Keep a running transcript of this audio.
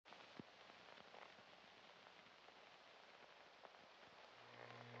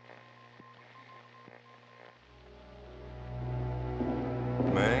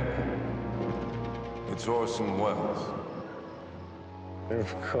It's Orson Welles.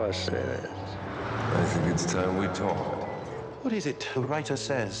 Of course it is. I think it's time we talked. What is it the writer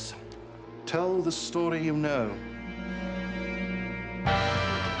says? Tell the story you know.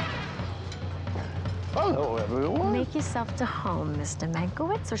 Hello, everyone. Make yourself to home, Mr.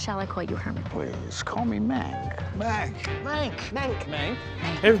 Mankiewicz, or shall I call you Herman? Please, call me Mank. Mank.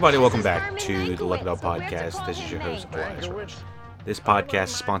 Hey everybody, welcome back to the Luck It Up Podcast. This is your host, Elias Rush. This podcast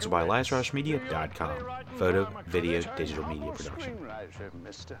is sponsored by EliasRushMedia.com, photo, video, digital media production.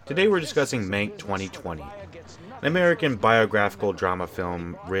 Today we're discussing Mank 2020, an American biographical drama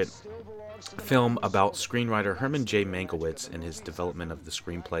film about screenwriter Herman J. Mankiewicz and his development of the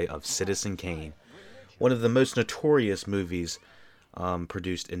screenplay of Citizen Kane, one of the most notorious movies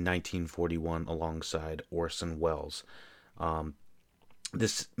produced in 1941 alongside Orson Welles.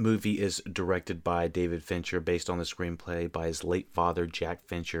 This movie is directed by David Fincher, based on the screenplay by his late father, Jack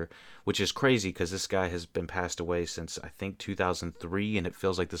Fincher, which is crazy because this guy has been passed away since, I think, 2003, and it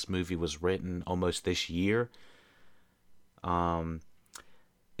feels like this movie was written almost this year. It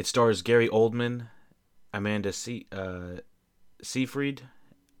stars Gary Oldman, Amanda Seyfried,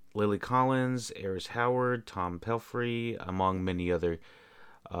 Lily Collins, Eris Howard, Tom Pelphrey, among many other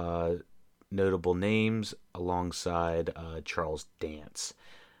notable names, alongside Charles Dance.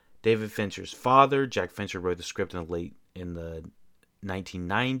 David Fincher's father, Jack Fincher, wrote the script in the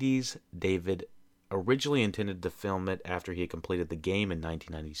 1990s. David originally intended to film it after he had completed The Game in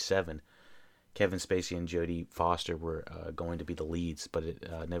 1997. Kevin Spacey and Jodie Foster were going to be the leads, but it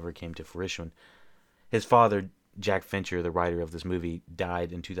never came to fruition. His father, Jack Fincher, the writer of this movie,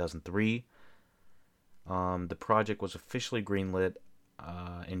 died in 2003. The project was officially greenlit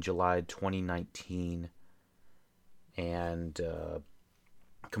in July 2019 and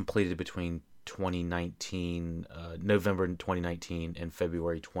completed between November 2019 and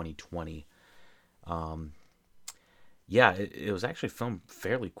February 2020. It was actually filmed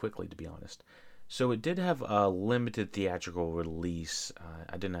fairly quickly, to be honest. So it did have a limited theatrical release.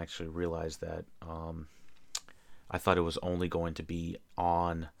 I didn't actually realize that. I thought it was only going to be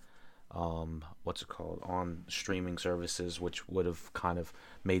on on streaming services, which would have kind of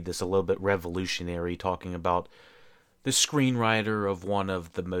made this a little bit revolutionary, talking about the screenwriter of one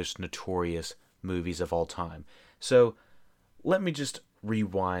of the most notorious movies of all time. So let me just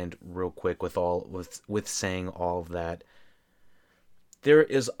rewind real quick with saying all of that. There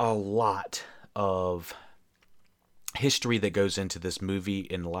is a lot of history that goes into this movie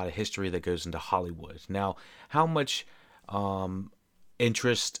and a lot of history that goes into Hollywood. Now, how much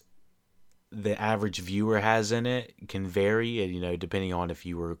interest the average viewer has in it can vary, depending on if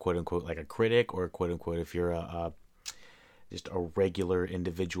you were quote unquote like a critic or quote unquote if you're just a regular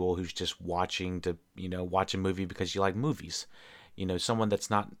individual who's just watching a movie because you like movies. Someone that's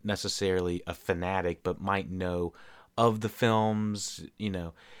not necessarily a fanatic but might know of the films.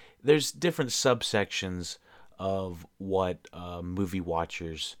 There's different subsections of what movie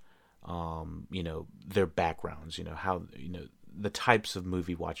watchers, their backgrounds, how, the types of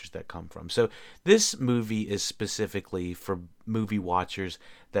movie watchers that come from. So this movie is specifically for movie watchers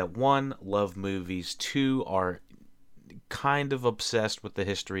that, one, love movies, two, are kind of obsessed with the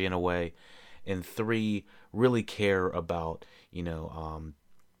history in a way, and three, really care about,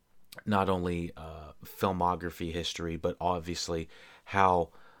 not only filmography history, but obviously how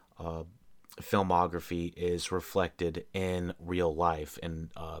filmography is reflected in real life. And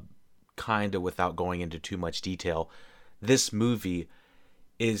kind of without going into too much detail, this movie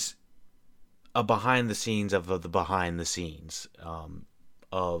is a behind the scenes of the behind the scenes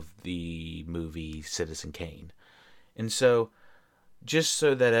of the movie Citizen Kane. And so, just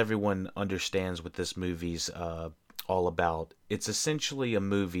so that everyone understands what this movie's all about, it's essentially a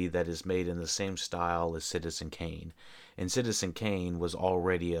movie that is made in the same style as Citizen Kane. And Citizen Kane was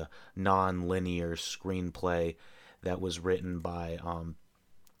already a non-linear screenplay that was written by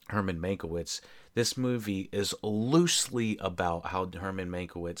Herman Mankiewicz. This movie is loosely about how Herman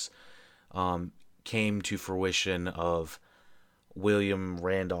Mankiewicz came to fruition of William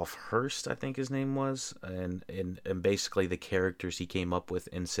Randolph Hearst, I think his name was, and basically the characters he came up with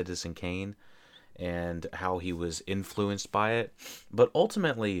in Citizen Kane and how he was influenced by it. But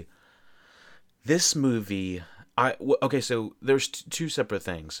ultimately, this movie, so there's two separate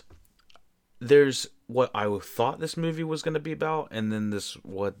things. There's what I thought this movie was going to be about, and then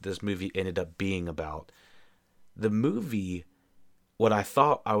what this movie ended up being about. The movie, what I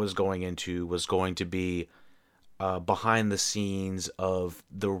thought I was going into was going to be behind the scenes of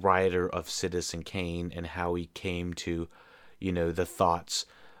the writer of Citizen Kane and how he came to, the thoughts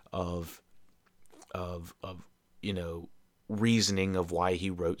of reasoning of why he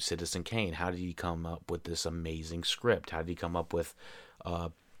wrote Citizen Kane. How did he come up with this amazing script? How did he come up with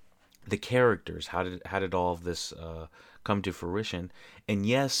the characters? How did all of this come to fruition? And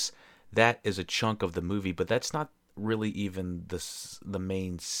yes, that is a chunk of the movie, but that's not really even the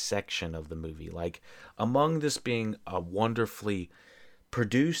main section of the movie. Like, among this being a wonderfully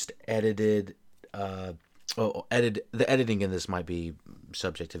produced, edited, the editing in this might be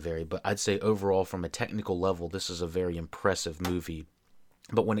subject to vary, but I'd say overall, from a technical level, this is a very impressive movie.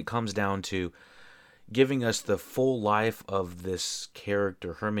 But when it comes down to giving us the full life of this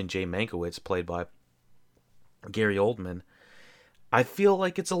character, Herman J. Mankiewicz, played by Gary Oldman, I feel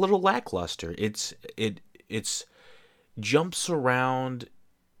like it's a little lackluster. It's jumps around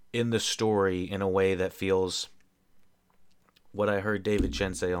in the story in a way that feels, what I heard David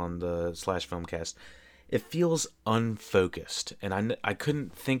Chen say on the Slash Filmcast, it feels unfocused. And I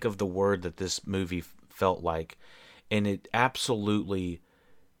couldn't think of the word that this movie felt like, and it absolutely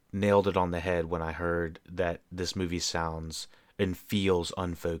nailed it on the head when I heard that this movie sounds and feels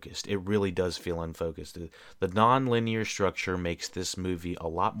unfocused. It really does feel unfocused. The non-linear structure makes this movie a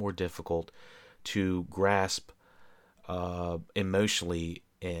lot more difficult to grasp emotionally,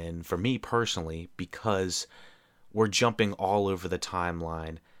 and for me personally, because we're jumping all over the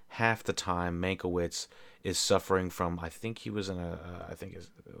timeline. Half the time, Mankiewicz is suffering from, I think he was in a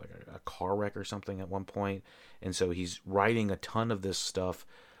car wreck or something at one point, and so he's writing a ton of this stuff,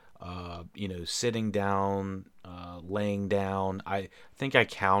 sitting down, laying down. I think I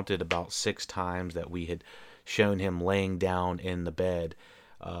counted about 6 times that we had shown him laying down in the bed,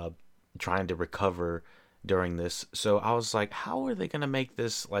 trying to recover during this. So I was like, how are they going to make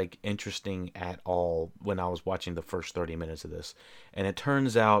this like interesting at all when I was watching the first 30 minutes of this? And it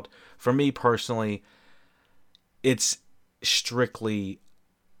turns out, for me personally, it's strictly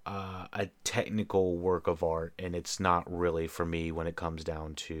a technical work of art, and it's not really for me when it comes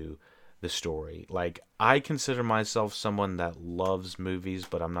down to the story. Like, I consider myself someone that loves movies,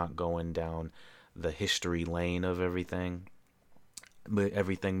 but I'm not going down the history lane of everything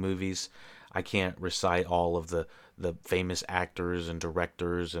movies. I can't recite all of the famous actors and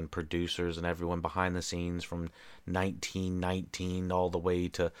directors and producers and everyone behind the scenes from 1919 all the way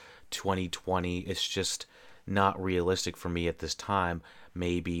to 2020. It's just not realistic for me at this time.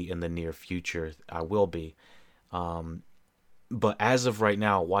 Maybe in the near future I will be. But as of right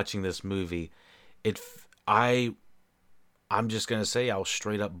now, watching this movie, I'm just gonna say I was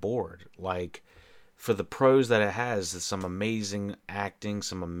straight up bored. Like, for the pros that it has, some amazing acting,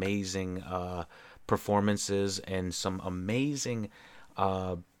 some amazing performances, and some amazing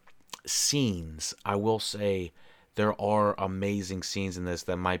scenes. I will say there are amazing scenes in this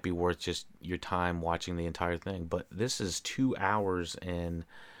that might be worth just your time watching the entire thing. But this is 2 hours and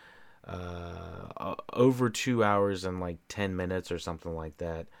over 2 hours and like 10 minutes or something like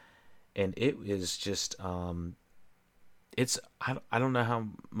that. And it is just I don't know how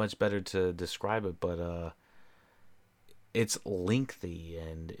much better to describe it, but it's lengthy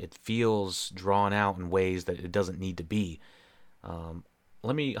and it feels drawn out in ways that it doesn't need to be.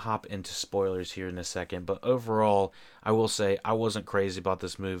 Let me hop into spoilers here in a second, but overall, I will say I wasn't crazy about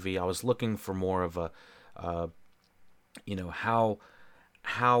this movie. I was looking for more of a,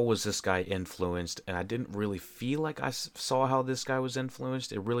 how was this guy influenced, and I didn't really feel like I saw how this guy was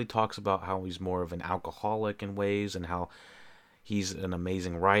influenced. It really talks about how he's more of an alcoholic in ways, and how he's an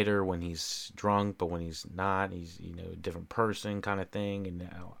amazing writer when he's drunk, but when he's not, he's a different person kind of thing, and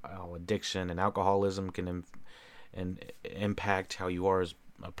how addiction and alcoholism can impact how you are as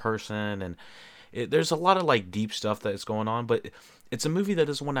a person. And there's a lot of like deep stuff that's going on, but it's a movie that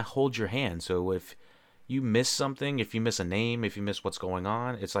doesn't want to hold your hand. So if you miss something, if you miss a name, if you miss what's going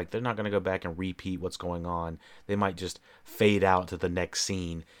on, it's like they're not going to go back and repeat what's going on. They might just fade out to the next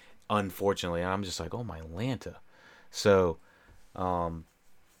scene, unfortunately. And I'm just like, oh my Lanta. So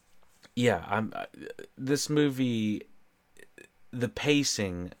this movie, the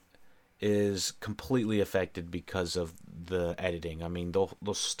pacing is completely affected because of the editing. I mean,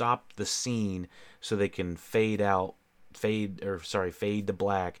 they'll stop the scene so they can fade to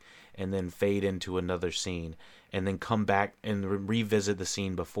black, and then fade into another scene, and then come back and revisit the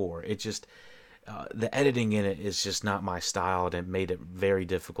scene before. It just the editing in it is just not my style, and it made it very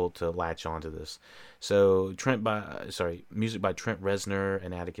difficult to latch onto this. So music by Trent Reznor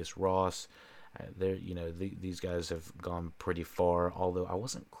and Atticus Ross. These guys have gone pretty far. Although I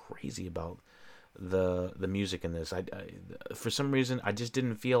wasn't crazy about the music in this. I for some reason I just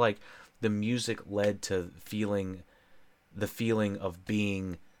didn't feel like the music led to the feeling of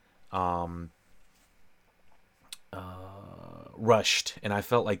being rushed, and I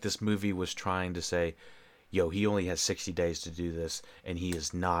felt like this movie was trying to say, yo, he only has 60 days to do this, and he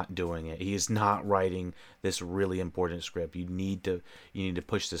is not doing it. He is not writing this really important script. You need to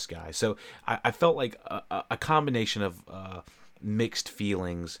push this guy. So I felt like a combination of mixed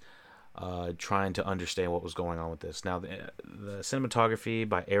feelings, trying to understand what was going on with this. Now, the cinematography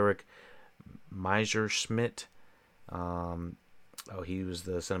by Eric Meiserschmidt. He was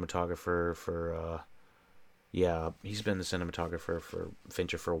the cinematographer for. He's been the cinematographer for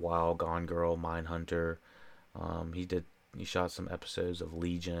Fincher for a while. Gone Girl, Mindhunter. He shot some episodes of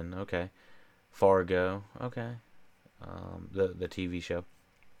Legion. Okay. Fargo. Okay. The TV show.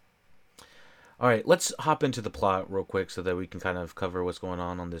 All right, let's hop into the plot real quick so that we can kind of cover what's going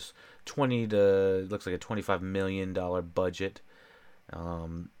on this looks like a $25 million budget.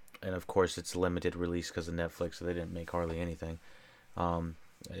 And of course it's limited release because of Netflix, so they didn't make hardly anything. I'm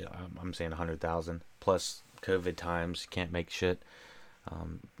saying 100,000 plus COVID times, you can't make shit.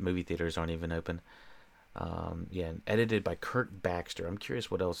 Movie theaters aren't even open. And edited by Kurt Baxter. I'm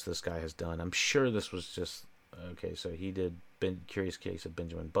curious what else this guy has done. I'm sure this was just okay. So he did Curious Case of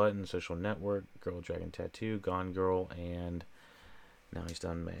Benjamin Button, Social Network, Girl Dragon Tattoo, Gone Girl, and now he's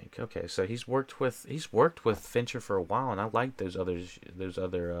done Mank. Okay, so he's worked with Fincher for a while, and I like those other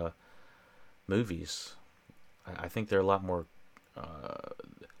movies. I think they're a lot more.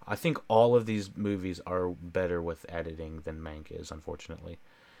 I think all of these movies are better with editing than Mank is, unfortunately.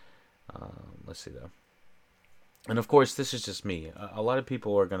 Let's see though. And of course, this is just me. A lot of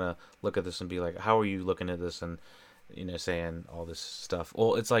people are gonna look at this and be like, "How are you looking at this?" and saying all this stuff.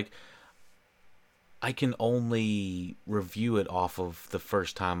 Well, it's like I can only review it off of the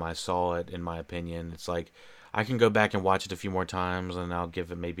first time I saw it. In my opinion, it's like I can go back and watch it a few more times, and I'll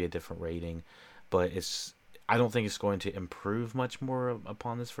give it maybe a different rating. But I don't think it's going to improve much more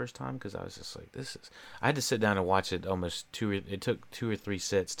upon this first time, because I was just like, I had to sit down and watch it it took 2 or 3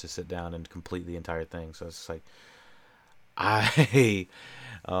 sits to sit down and complete the entire thing. So it's like, I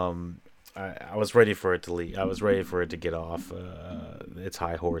was ready for it to leave. I was ready for it to get off its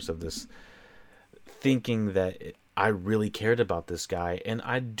high horse of this, thinking that I really cared about this guy, and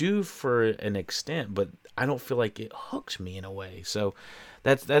I do for an extent, but I don't feel like it hooked me in a way. So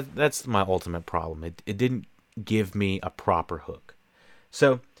that's my ultimate problem. It didn't give me a proper hook.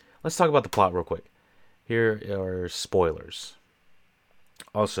 So let's talk about the plot real quick. Here are spoilers.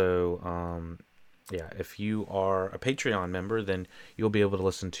 Also, if you are a Patreon member, then you'll be able to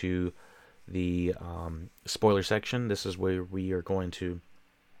listen to the spoiler section. This is where we are going to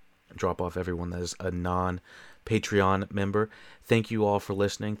drop off everyone that is a non-Patreon member. Thank you all for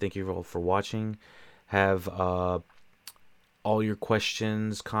listening. Thank you all for watching. Have all your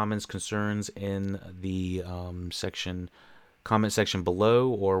questions, comments, concerns in the comment section below,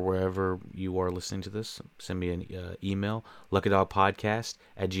 or wherever you are listening to this. Send me an email,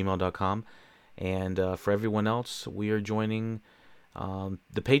 luckydogpodcast@gmail.com. And for everyone else, we are joining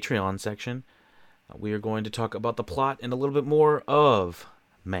the Patreon section. We are going to talk about the plot and a little bit more of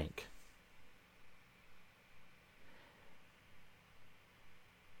Mank.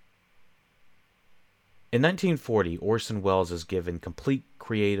 In 1940, Orson Welles is given complete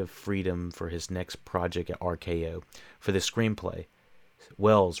creative freedom for his next project at RKO. For the screenplay,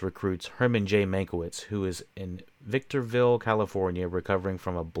 Welles recruits Herman J. Mankiewicz, who is in Victorville, California, recovering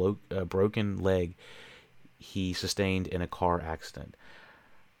from a broken leg he sustained in a car accident.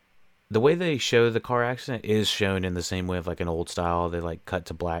 The way they show the car accident is shown in the same way of like an old style. They like cut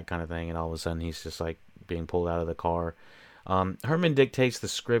to black kind of thing, and all of a sudden he's just like being pulled out of the car. Herman dictates the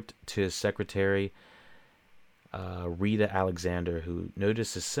script to his secretary, Rita Alexander, who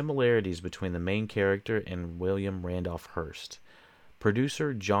notices similarities between the main character and William Randolph Hearst.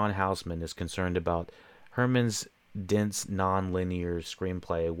 Producer John Houseman is concerned about Herman's dense, non-linear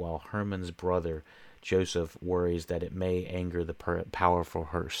screenplay, while Herman's brother, Joseph, worries that it may anger the powerful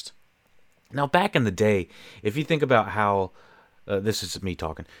Hearst. Now, back in the day, if you think about how... this is me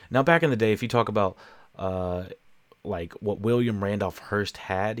talking. Now, back in the day, if you talk about... like what William Randolph Hearst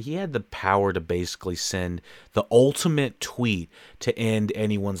had, he had the power to basically send the ultimate tweet to end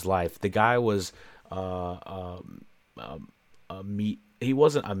anyone's life. The guy was he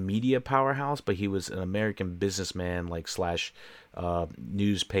wasn't a media powerhouse, but he was an American businessman, like slash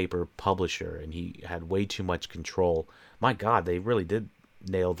newspaper publisher, and he had way too much control. My God, they really did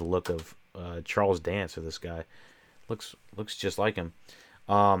nail the look of Charles Dance for this guy. Looks just like him.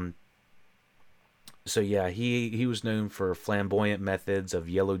 So yeah, he was known for flamboyant methods of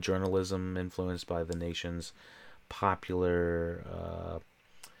yellow journalism influenced by the nation's popular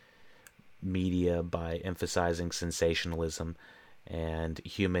media by emphasizing sensationalism and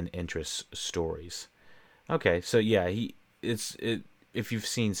human interest stories. Okay, so yeah, if you've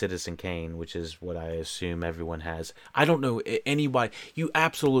seen Citizen Kane, which is what I assume everyone has. I don't know anybody. You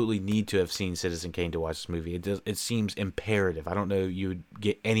absolutely need to have seen Citizen Kane to watch this movie. It seems imperative. I don't know you would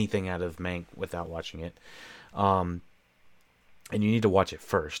get anything out of Mank without watching it. And you need to watch it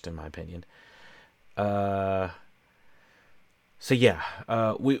first, in my opinion. So yeah,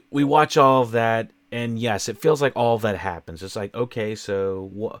 we watch all of that, and yes, it feels like all of that happens. It's like, okay,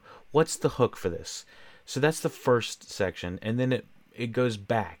 so what's the hook for this? So that's the first section, and then it goes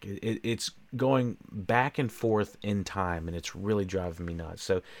back. It's going back and forth in time, and it's really driving me nuts.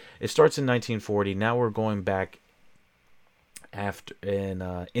 So it starts in 1940. Now we're going back in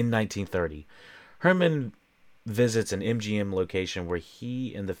 1930. Herman visits an MGM location where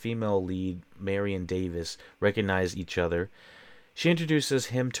he and the female lead, Marion Davis, recognize each other. She introduces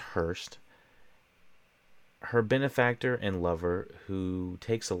him to Hearst, her benefactor and lover, who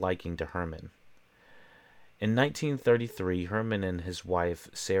takes a liking to Herman. In 1933, Herman and his wife,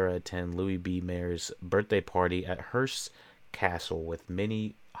 Sarah, attend Louis B. Mayer's birthday party at Hearst's castle with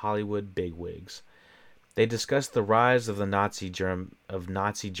many Hollywood bigwigs. They discuss the rise of the Nazi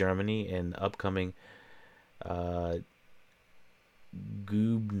Germany and upcoming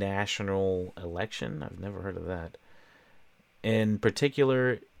gubernatorial election. I've never heard of that. In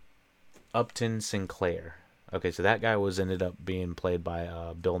particular, Upton Sinclair. Okay, so that guy ended up being played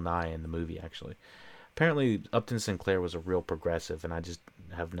by Bill Nye in the movie, actually. Apparently, Upton Sinclair was a real progressive, and I just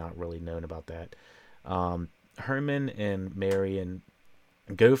have not really known about that. Herman and Marion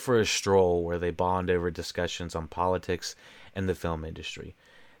go for a stroll where they bond over discussions on politics and the film industry.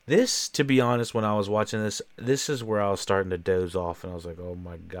 This, to be honest, when I was watching this is where I was starting to doze off, and I was like, oh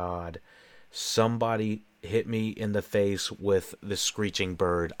my God, somebody hit me in the face with the screeching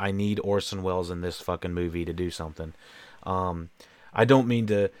bird. I need Orson Welles in this fucking movie to do something. I don't mean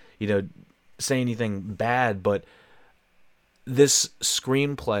to, say anything bad, but this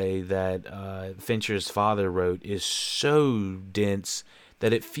screenplay that Fincher's father wrote is so dense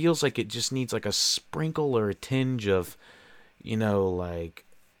that it feels like it just needs like a sprinkle or a tinge of,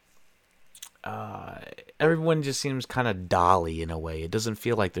 everyone just seems kind of dolly in a way. It doesn't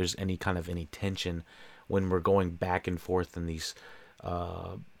feel like there's any tension when we're going back and forth in these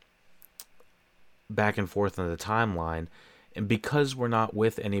back and forth in the timeline. And because we're not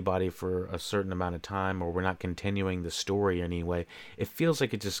with anybody for a certain amount of time, or we're not continuing the story anyway, it feels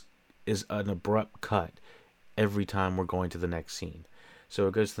like it just is an abrupt cut every time we're going to the next scene. So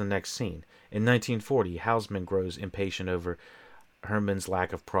it goes to the next scene. In 1940, Houseman grows impatient over Herman's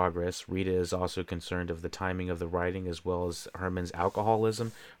lack of progress. Rita is also concerned of the timing of the writing as well as Herman's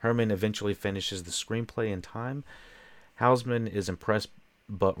alcoholism. Herman eventually finishes the screenplay in time. Houseman is impressed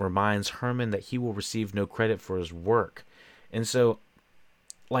but reminds Herman that he will receive no credit for his work. And so,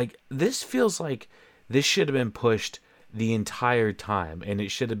 this feels like this should have been pushed the entire time, and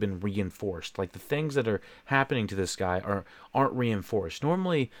it should have been reinforced. Like, the things that are happening to this guy aren't reinforced.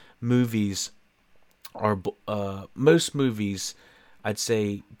 Normally, most movies, I'd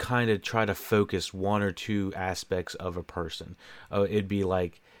say, kind of try to focus one or two aspects of a person. It'd be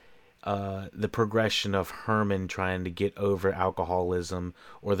like the progression of Herman trying to get over alcoholism,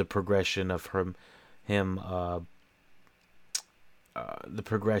 or the progression of the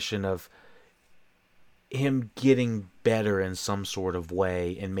progression of him getting better in some sort of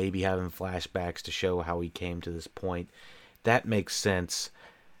way, and maybe having flashbacks to show how he came to this point. That makes sense.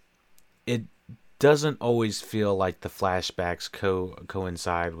 It doesn't always feel like the flashbacks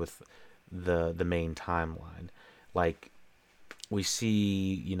coincide with the main timeline. Like, we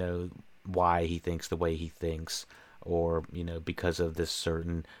see, why he thinks the way he thinks, or, because of this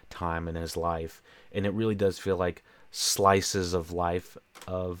certain time in his life. And it really does feel like slices of life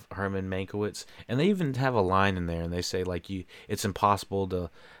of Herman Mankiewicz. And they even have a line in there, and they say, it's impossible to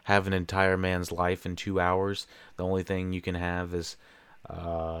have an entire man's life in 2 hours. The only thing you can have is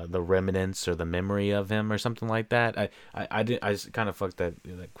the remnants or the memory of him, or something like that. I kind of fucked that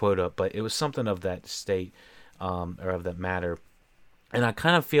quote up, but it was something of that state, or of that matter. And I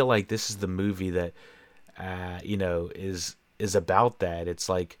kind of feel like this is the movie that is about that. It's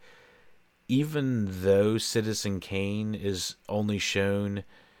like, even though Citizen Kane is only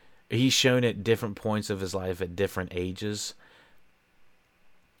he's shown at different points of his life at different ages,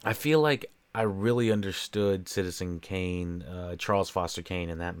 I feel like I really understood Citizen Kane, Charles Foster Kane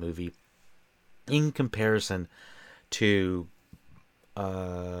in that movie, in comparison to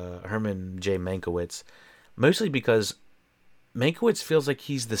Herman J. Mankiewicz, mostly because Mankiewicz feels like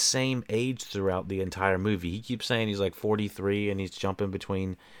he's the same age throughout the entire movie. He keeps saying he's like 43, and he's jumping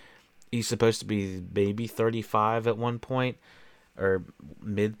between... He's supposed to be maybe 35 at one point, or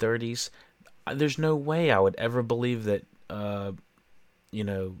mid-30s. There's no way I would ever believe that you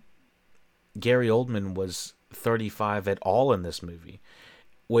know, Gary Oldman was 35 at all in this movie,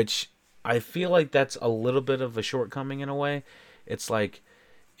 which I feel like that's a little bit of a shortcoming in a way. It's like,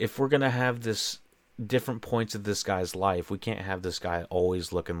 if we're going to have this different points of this guy's life, we can't have this guy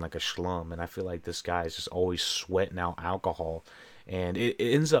always looking like a schlum. And I feel like this guy is just always sweating out alcohol. And it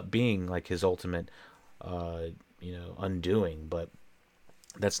ends up being like his ultimate, undoing. But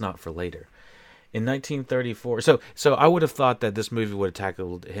that's not for later. In 1934, so I would have thought that this movie would have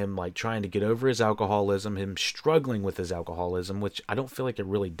tackled him like trying to get over his alcoholism, him struggling with his alcoholism, which I don't feel like it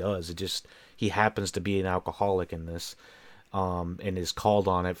really does. It just, he happens to be an alcoholic in this, and is called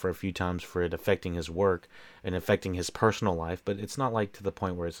on it for a few times for it affecting his work and affecting his personal life. But it's not like to the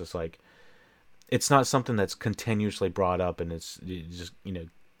point where it's just like, it's not something that's continuously brought up and it's just,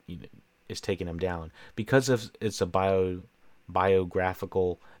 it's taking him down because of it's a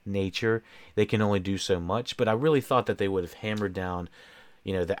biographical nature. They can only do so much, but I really thought that they would have hammered down,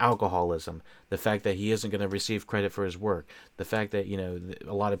 the alcoholism, the fact that he isn't going to receive credit for his work, the fact that,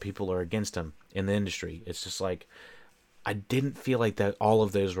 a lot of people are against him in the industry. It's just like, I didn't feel like that all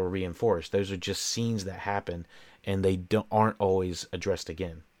of those were reinforced. Those are just scenes that happen and they aren't always addressed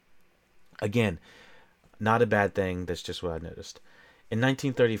again. Again, not a bad thing. That's just what I noticed. In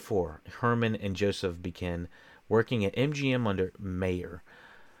 1934, Herman and Joseph begin working at MGM under Mayer.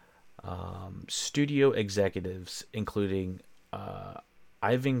 Studio executives, including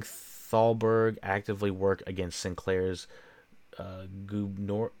Ivan Thalberg, actively work against Sinclair's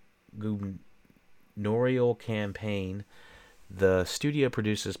gubernatorial campaign. The studio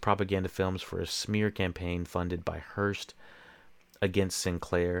produces propaganda films for a smear campaign funded by Hearst against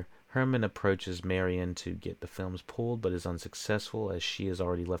Sinclair. Herman approaches Marion to get the films pulled, but is unsuccessful as she has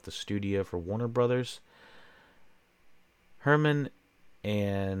already left the studio for Warner Brothers. Herman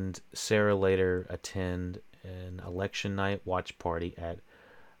and Sarah later attend an election night watch party at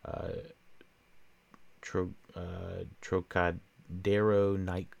Trocadero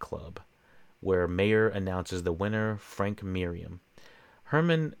nightclub, where Mayer announces the winner, Frank Merriam.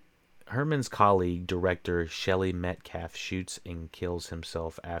 Herman's colleague, director Shelley Metcalf, shoots and kills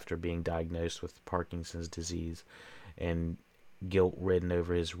himself after being diagnosed with Parkinson's disease and guilt-ridden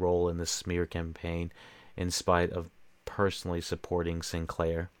over his role in the smear campaign in spite of personally supporting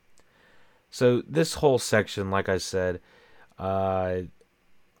Sinclair. So this whole section, like I said, I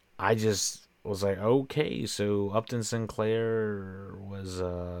just was like, okay, so Upton Sinclair was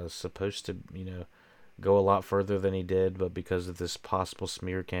supposed to, go a lot further than he did, but because of this possible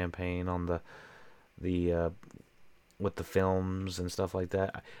smear campaign on the with the films and stuff like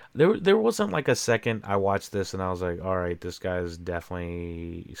that, there wasn't like a second I watched this and I was like, all right, this guy is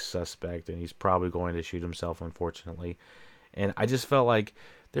definitely suspect and he's probably going to shoot himself, unfortunately. And I just felt like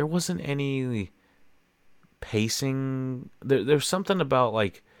there wasn't any pacing. There's something about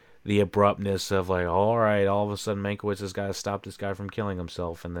like the abruptness of like, all right, all of a sudden Mankiewicz has got to stop this guy from killing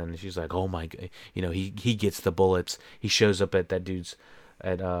himself, and then she's like, oh my god, he gets the bullets. He shows up at that dude's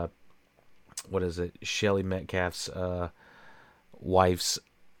Shelley Metcalf's wife's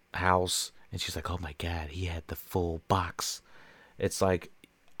house, and she's like, oh my god, he had the full box. It's like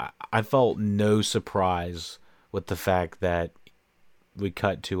I felt no surprise with the fact that we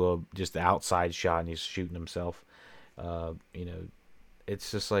cut to a just outside shot and he's shooting himself.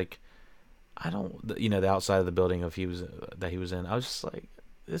 It's just like, I don't, the outside of the building that he was in, I was just like,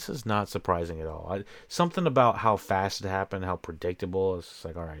 this is not surprising at all. Something about how fast it happened, how predictable. It's just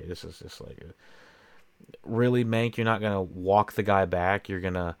like, all right, this is just like, really, Mank, you're not gonna walk the guy back. You're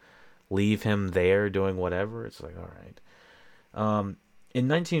gonna leave him there doing whatever. It's like, all right. In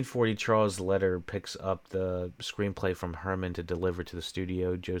 1940, Charles Leder picks up the screenplay from Herman to deliver to the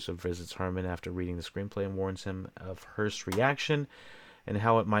studio. Joseph visits Herman after reading the screenplay and warns him of Hearst's reaction and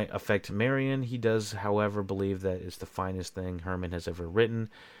how it might affect Marion. He does, however, believe that it's the finest thing Herman has ever written.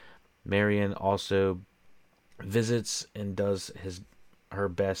 Marion also visits and does her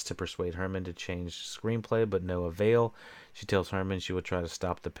best to persuade Herman to change screenplay, but no avail. She tells Herman she will try to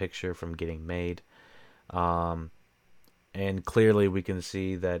stop the picture from getting made. And clearly we can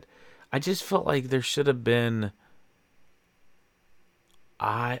see that I just felt like there should have been...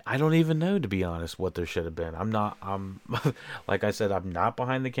 I don't even know, to be honest, what there should have been. I'm like I said, I'm not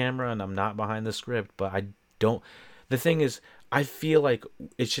behind the camera and I'm not behind the script, but the thing is, I feel like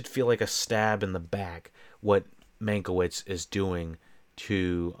it should feel like a stab in the back what Mankiewicz is doing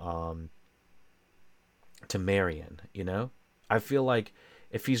to Marion, I feel like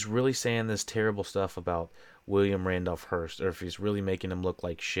if he's really saying this terrible stuff about William Randolph Hearst, or if he's really making him look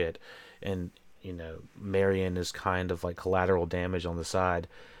like shit, and Marion is kind of like collateral damage on the side,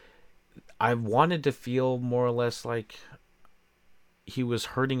 I wanted to feel more or less like he was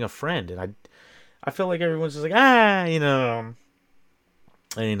hurting a friend, and I feel like everyone's just like, you know,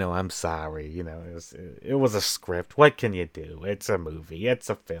 I'm sorry, you know, it was a script. What can you do? It's a movie, it's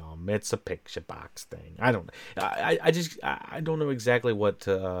a film, it's a picture box thing. I don't know exactly what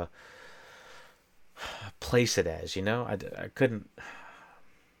to place it as, you know. I couldn't.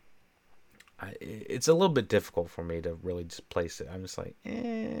 It's a little bit difficult for me to really just place it. I'm just like, they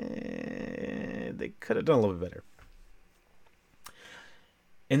could have done a little bit better.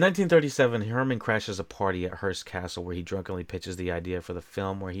 In 1937, Herman crashes a party at Hearst Castle where he drunkenly pitches the idea for the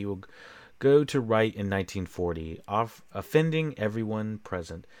film where he will go to write in 1940, offending everyone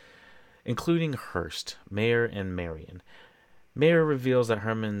present, including Hearst, Mayer, and Marion. Mayer reveals that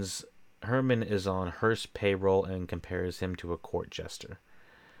Herman is on Hearst's payroll and compares him to a court jester.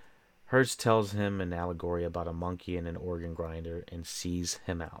 Hearst tells him an allegory about a monkey and an organ grinder and sees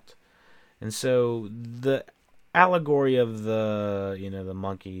him out. And so the allegory of the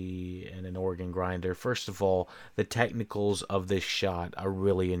monkey and an organ grinder, first of all, the technicals of this shot, I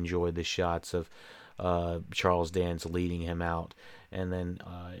really enjoyed the shots of Charles Dance leading him out, and then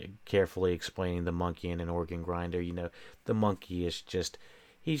carefully explaining the monkey and an organ grinder. You know, the monkey is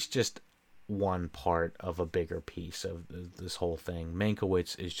he's just one part of a bigger piece of this whole thing.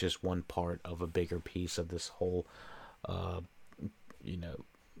 Mankiewicz is just one part of a bigger piece of this whole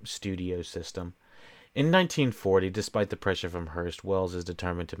studio system. In 1940, despite the pressure from Hearst, Wells is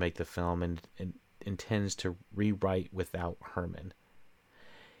determined to make the film and intends to rewrite without Herman.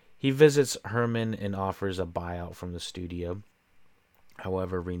 He visits Herman and offers a buyout from the studio.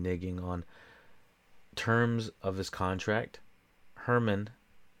 However, reneging on terms of his contract, Herman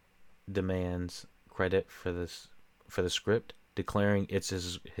demands credit for the script, declaring it's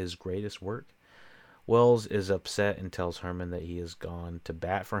his greatest work. Wells is upset and tells Herman that he has gone to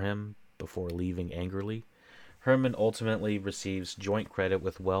bat for him before leaving angrily. Herman ultimately receives joint credit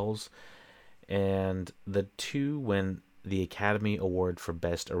with Wells, and the two win the Academy Award for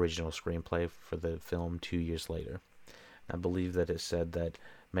Best Original Screenplay for the film 2 years later. I believe that it said that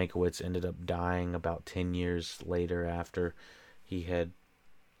Mankiewicz ended up dying about 10 years later after he had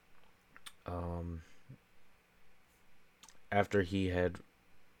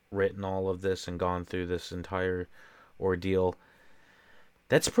written all of this and gone through this entire ordeal.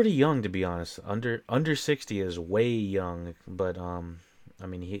 That's pretty young, to be honest. Under 60 is way young, but I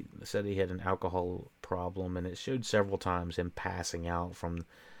mean, he said he had an alcohol problem, and it showed several times him passing out from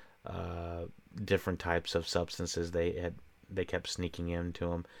different types of substances they kept sneaking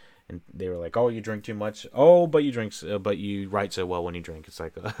into him, and they were like, "Oh, you drink too much. Oh, but you write so well when you drink." It's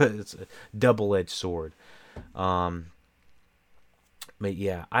like it's a double-edged sword. But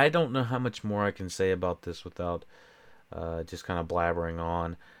yeah, I don't know how much more I can say about this without just kind of blabbering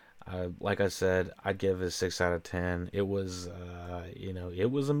on. Like I said, I'd give it a 6 out of 10. It was,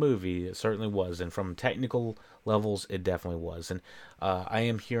 it was a movie. It certainly was. And from technical levels, it definitely was. And I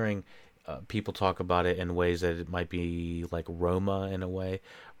am hearing people talk about it in ways that it might be like Roma in a way.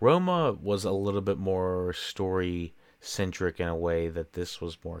 Roma was a little bit more story-centric in a way that this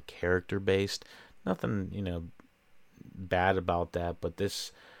was more character-based. Nothing, bad about that, but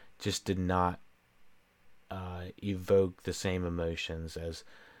this just did not evoke the same emotions as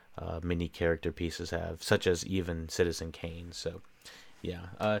many character pieces have, such as even Citizen Kane. So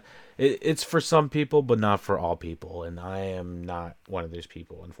yeah, it's for some people, but not for all people, and I am not one of those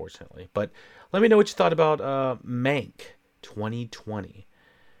people, unfortunately. But let me know what you thought about Mank 2020,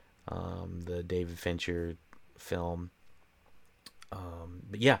 the David Fincher film.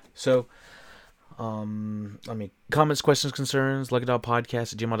 But yeah, so comments, questions, concerns,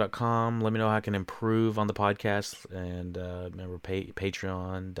 luckadoutpodcast@gmail.com. Let me know how I can improve on the podcast, and remember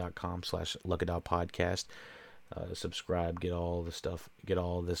patreon.com/luckadoutpodcast. Subscribe, get all the stuff, get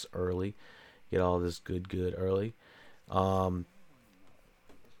all this early, get all this good early. But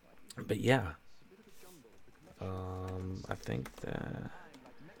yeah, I think that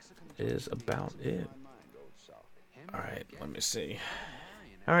is about it. All right, let me see.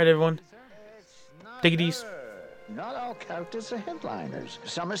 All right, everyone, take it easy. Not all characters are headliners.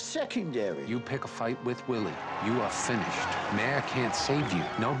 Some are secondary. You pick a fight with Willie, you are finished. Mayor can't save you.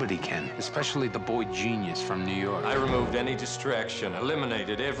 Nobody can, especially the boy genius from New York. I removed any distraction,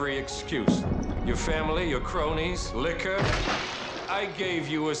 eliminated every excuse. Your family, your cronies, liquor. I gave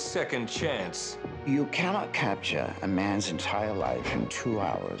you a second chance. You cannot capture a man's entire life in 2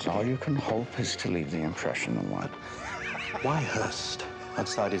 hours. All you can hope is to leave the impression of one. Why Hearst?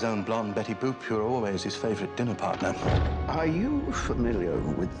 Outside his own blonde Betty Boop, you're always his favorite dinner partner. Are you familiar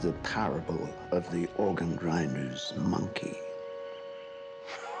with the parable of the organ grinder's monkey?